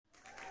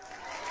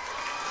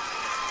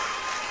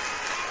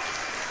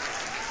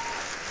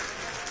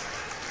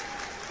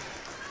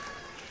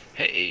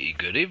Hey,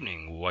 good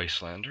evening,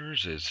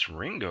 Wastelanders. It's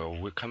Ringo.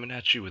 We're coming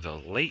at you with a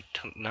late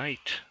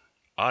night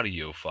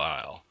audio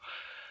file.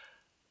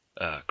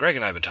 Greg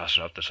and I have been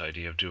tossing up this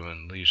idea of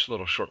doing these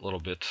little short little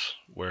bits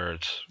where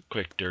it's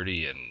quick,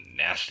 dirty, and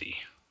nasty.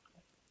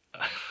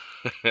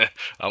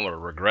 I'm gonna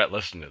regret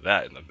listening to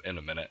that in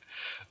a minute.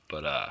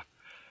 But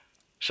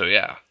so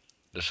yeah,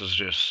 this is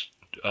just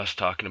us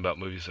talking about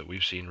movies that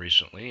we've seen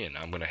recently, and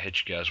I'm gonna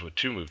hit you guys with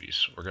two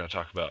movies. We're gonna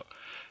talk about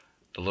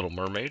The Little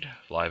Mermaid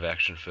live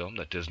action film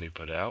that Disney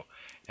put out,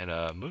 and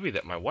a movie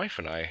that my wife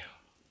and I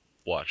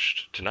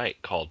watched tonight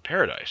called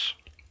Paradise.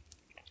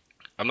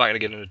 I'm not going to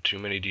get into too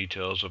many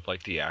details of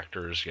like the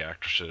actors, the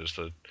actresses,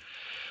 the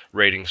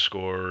rating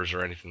scores,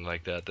 or anything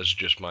like that. This is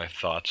just my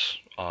thoughts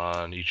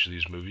on each of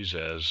these movies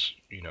as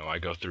I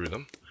go through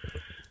them.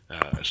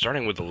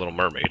 Starting with The Little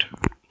Mermaid.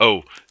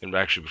 Oh, and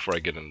actually, before I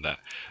get into that,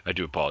 I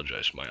do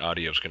apologize. My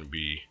audio is going to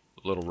be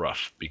a little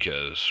rough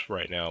because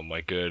right now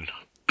my good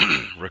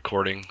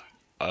recording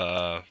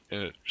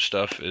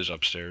stuff is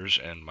upstairs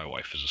and my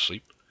wife is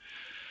asleep.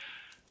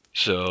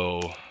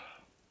 So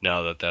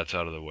now that that's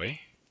out of the way,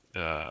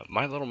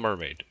 My Little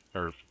Mermaid,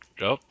 that's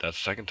the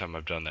second time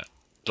I've done that.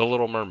 The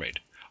Little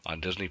Mermaid on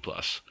Disney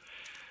Plus.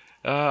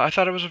 I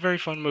thought it was a very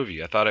fun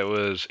movie. I thought it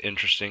was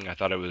interesting. I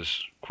thought it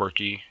was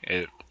quirky.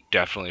 It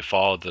definitely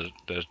followed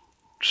the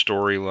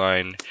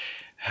storyline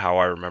how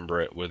I remember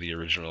it with the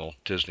original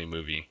Disney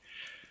movie.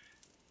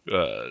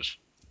 Uh,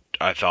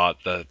 I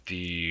thought that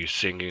the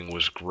singing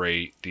was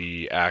great.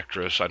 The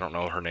actress, I don't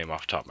know her name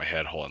off the top of my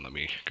head. Hold on, let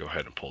me go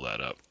ahead and pull that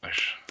up.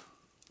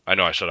 I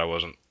know I said I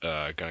wasn't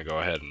going to go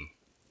ahead and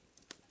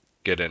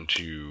get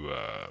into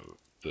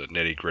the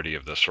nitty gritty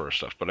of this sort of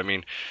stuff. But I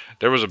mean,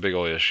 there was a big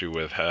old issue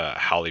with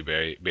Halle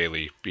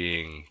Bailey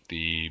being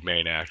the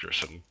main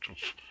actress, and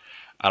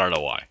I don't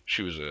know why.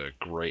 She was a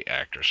great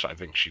actress. I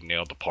think she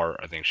nailed the part.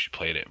 I think she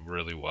played it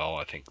really well.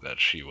 I think that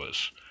she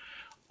was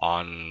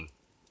on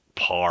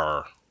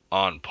par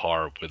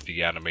with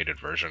the animated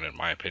version, in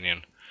my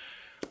opinion.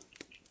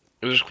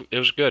 It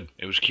was good.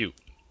 It was cute.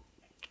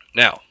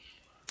 Now,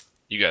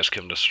 you guys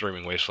come to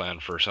Streaming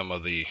Wasteland for some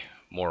of the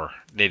more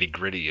nitty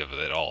gritty of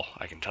it all.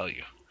 I can tell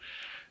you.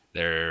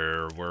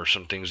 There were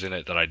some things in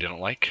it that I didn't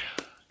like.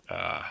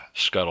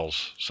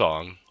 Scuttle's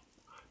song,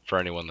 for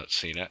anyone that's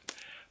seen it,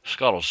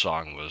 Scuttle's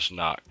song was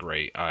not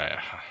great.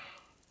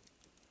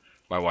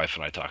 My wife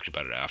and I talked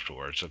about it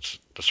afterwards. It's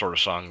the sort of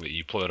song that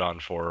you put on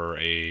for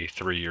a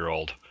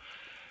 3-year-old,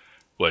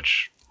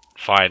 which,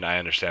 fine, I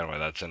understand why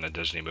that's in a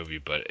Disney movie,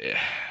 but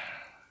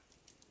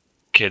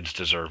kids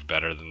deserve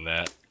better than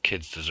that.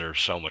 Kids deserve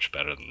so much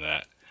better than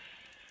that.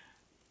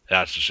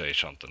 That's to say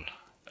something.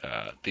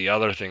 The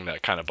other thing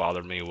that kind of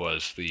bothered me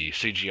was the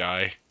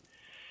CGI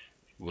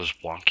was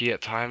wonky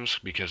at times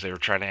because they were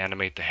trying to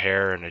animate the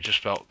hair and it just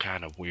felt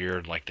kind of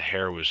weird. Like the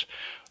hair was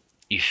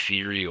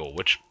ethereal,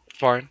 which,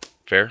 fine,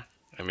 fair.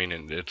 I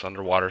mean, it's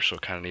underwater, so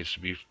it kind of needs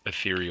to be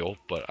ethereal,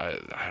 but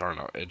I don't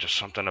know. It just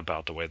something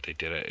about the way they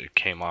did it. It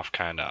came off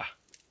kind of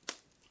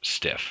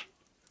stiff.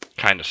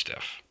 Kind of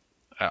stiff.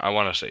 I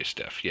want to say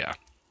stiff, yeah.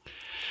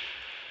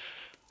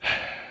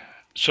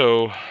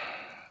 So,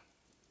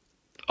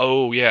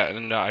 oh yeah,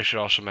 and I should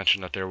also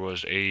mention that there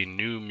was a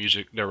new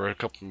music. There were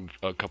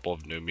a couple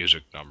of new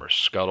music numbers.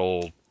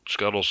 Scuttle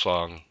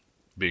song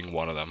being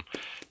one of them.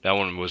 That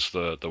one was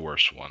the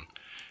worst one.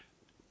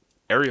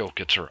 Ariel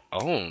gets her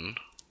own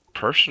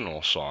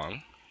personal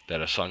song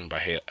that is sung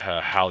by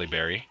Halle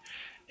Berry,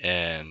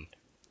 and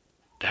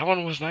that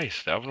one was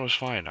nice. That one was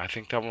fine. I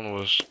think that one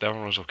was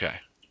okay.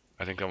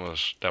 I think that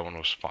one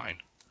was fine.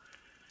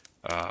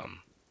 But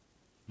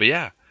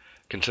yeah,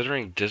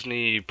 considering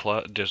Disney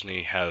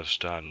has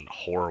done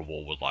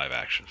horrible with live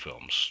action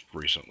films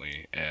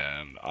recently,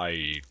 and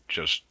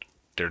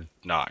they're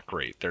not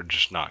great. They're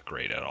just not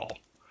great at all.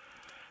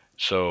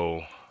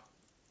 So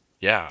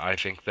yeah, I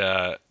think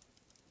that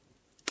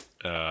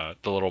the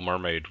Little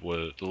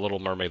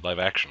Mermaid live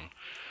action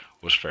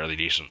was fairly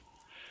decent.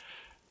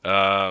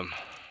 Um,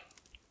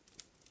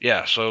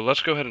 yeah, so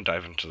let's go ahead and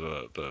dive into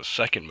the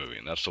second movie,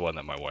 and that's the one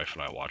that my wife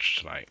and I watched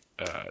tonight.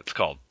 It's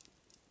called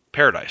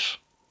Paradise.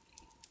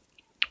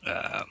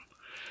 Uh,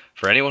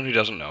 for anyone who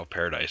doesn't know,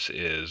 Paradise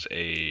is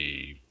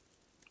a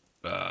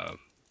uh,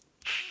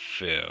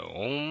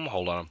 film.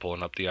 Hold on, I'm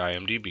pulling up the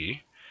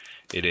IMDb.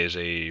 It is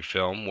a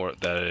film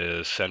that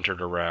is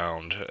centered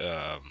around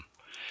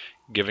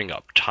giving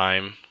up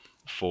time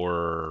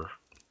for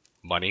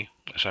money,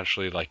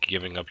 essentially, like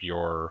giving up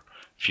your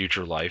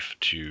future life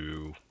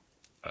to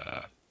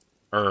uh,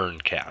 earn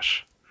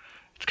cash.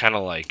 It's kind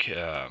of like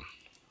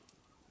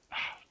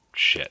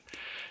shit.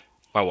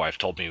 My wife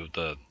told me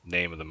the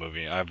name of the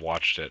movie. I've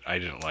watched it. I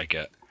didn't like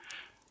it.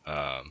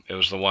 It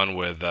was the one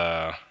with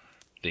the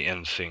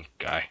NSYNC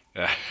guy.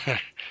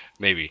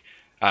 Maybe.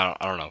 I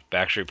don't know.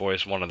 Backstreet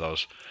Boys, one of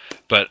those.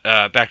 But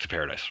back to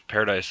Paradise.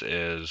 Paradise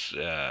is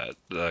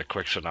the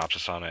quick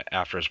synopsis on it.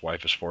 After his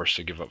wife is forced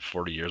to give up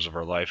 40 years of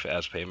her life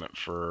as payment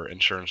for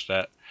insurance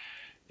debt,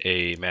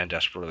 a man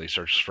desperately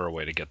searches for a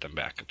way to get them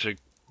back.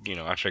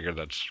 I figure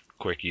that's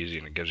quick, easy,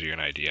 and it gives you an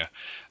idea.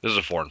 This is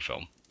a foreign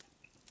film.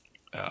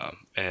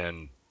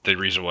 And the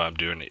reason why I'm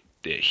doing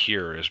it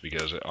here is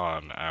because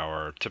on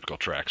our typical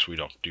tracks we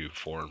don't do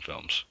foreign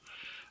films.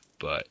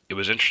 But it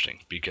was interesting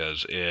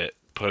because it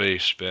put a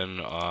spin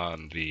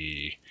on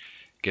the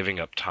giving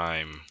up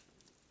time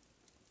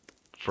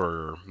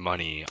for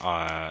money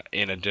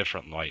in a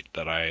different light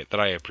that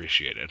I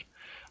appreciated.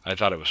 I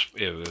thought it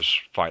was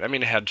fine. I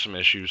mean, it had some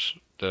issues.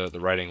 The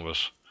writing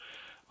was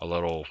a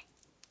little,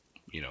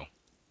 you know,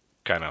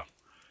 kind of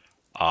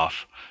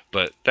off,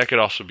 but that could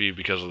also be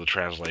because of the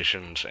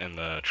translations and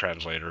the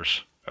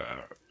translators.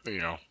 You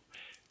know,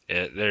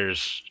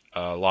 there's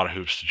a lot of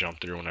hoops to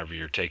jump through whenever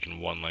you're taking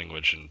one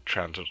language and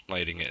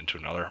translating it into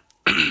another.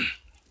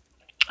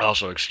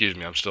 Also, excuse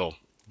me, I'm still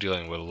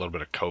dealing with a little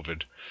bit of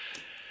COVID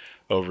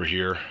over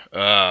here.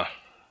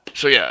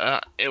 So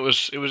yeah, it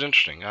was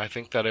interesting. I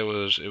think that it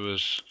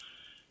was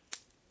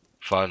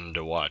fun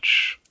to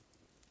watch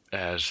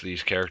as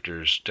these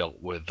characters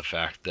dealt with the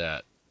fact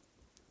that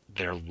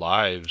their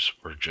lives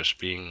were just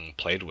being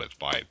played with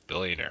by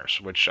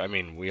billionaires. Which, I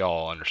mean, we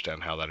all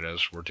understand how that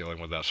is. We're dealing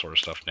with that sort of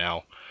stuff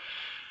now.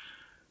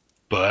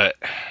 But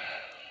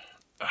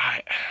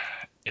I,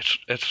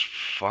 it's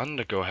fun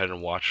to go ahead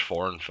and watch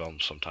foreign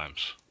films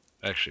sometimes.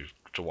 Actually,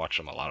 to watch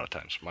them a lot of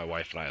times. My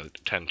wife and I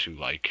tend to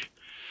like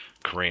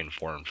Korean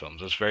foreign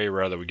films. It's very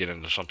rare that we get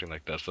into something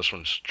like this. This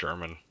one's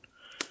German,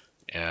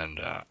 and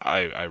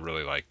I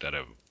really like that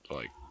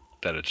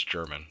it's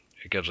German.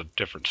 It gives a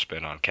different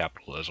spin on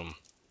capitalism.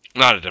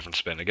 Not a different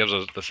spin. It gives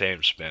us the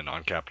same spin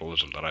on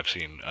capitalism that I've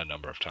seen a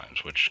number of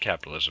times, which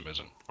capitalism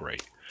isn't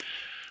great.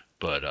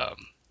 But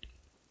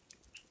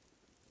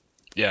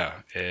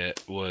yeah,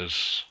 it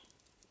wasn't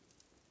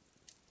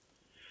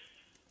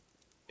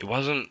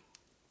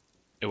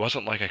it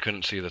wasn't like I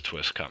couldn't see the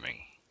twist coming.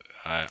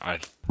 I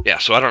yeah,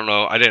 so I don't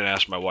know. I didn't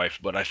ask my wife,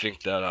 but I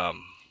think that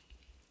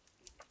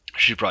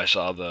she probably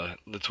saw the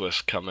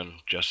twist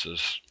coming just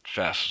as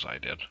fast as I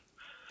did.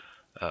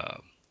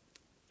 Um,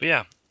 but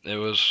yeah, it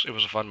was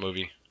a fun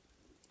movie.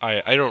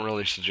 I don't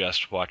really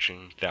suggest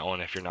watching that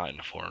one if you're not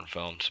into foreign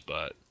films,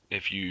 but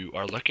if you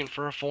are looking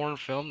for a foreign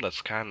film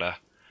that's kind of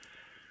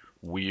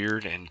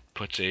weird and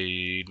puts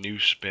a new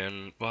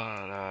spin,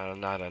 well,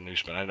 not a new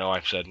spin. I know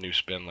I've said new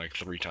spin like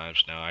 3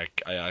 times now.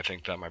 I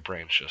think that my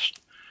brain just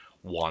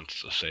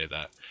wants to say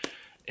that.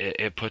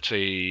 It puts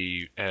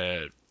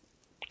a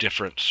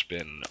different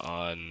spin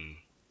on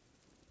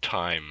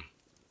time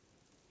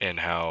and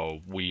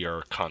how we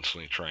are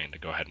constantly trying to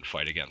go ahead and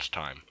fight against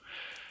time.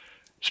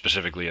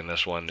 Specifically in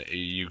this one,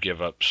 you give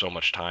up so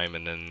much time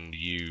and then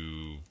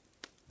you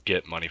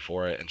get money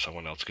for it, and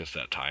someone else gets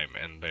that time,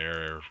 and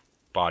their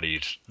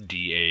bodies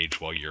de-age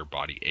while your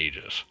body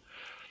ages.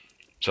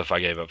 So if I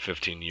gave up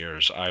 15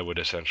 years, I would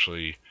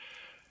essentially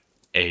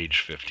age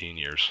 15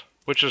 years,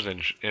 which is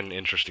an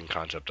interesting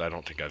concept. I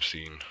don't think I've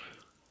seen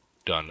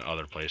done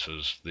other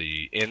places.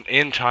 The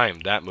in time,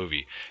 that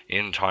movie,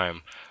 in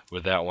time,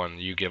 with that one,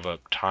 you give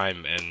up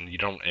time and you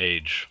don't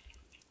age.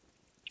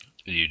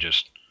 You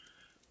just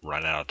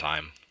run out of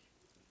time.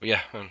 But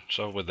yeah, and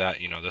so with that,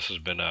 this has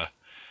been a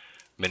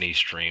mini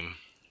stream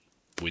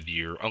with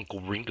your Uncle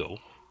Ringo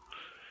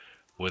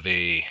with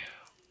a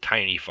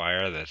tiny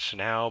fire that's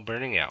now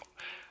burning out.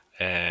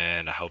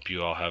 And I hope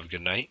you all have a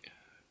good night.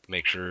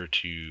 Make sure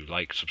to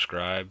like,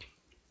 subscribe,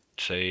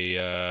 say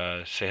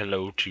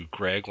hello to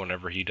Greg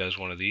whenever he does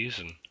one of these,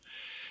 and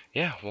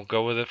yeah, we'll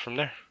go with it from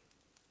there.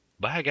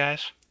 Bye,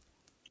 guys.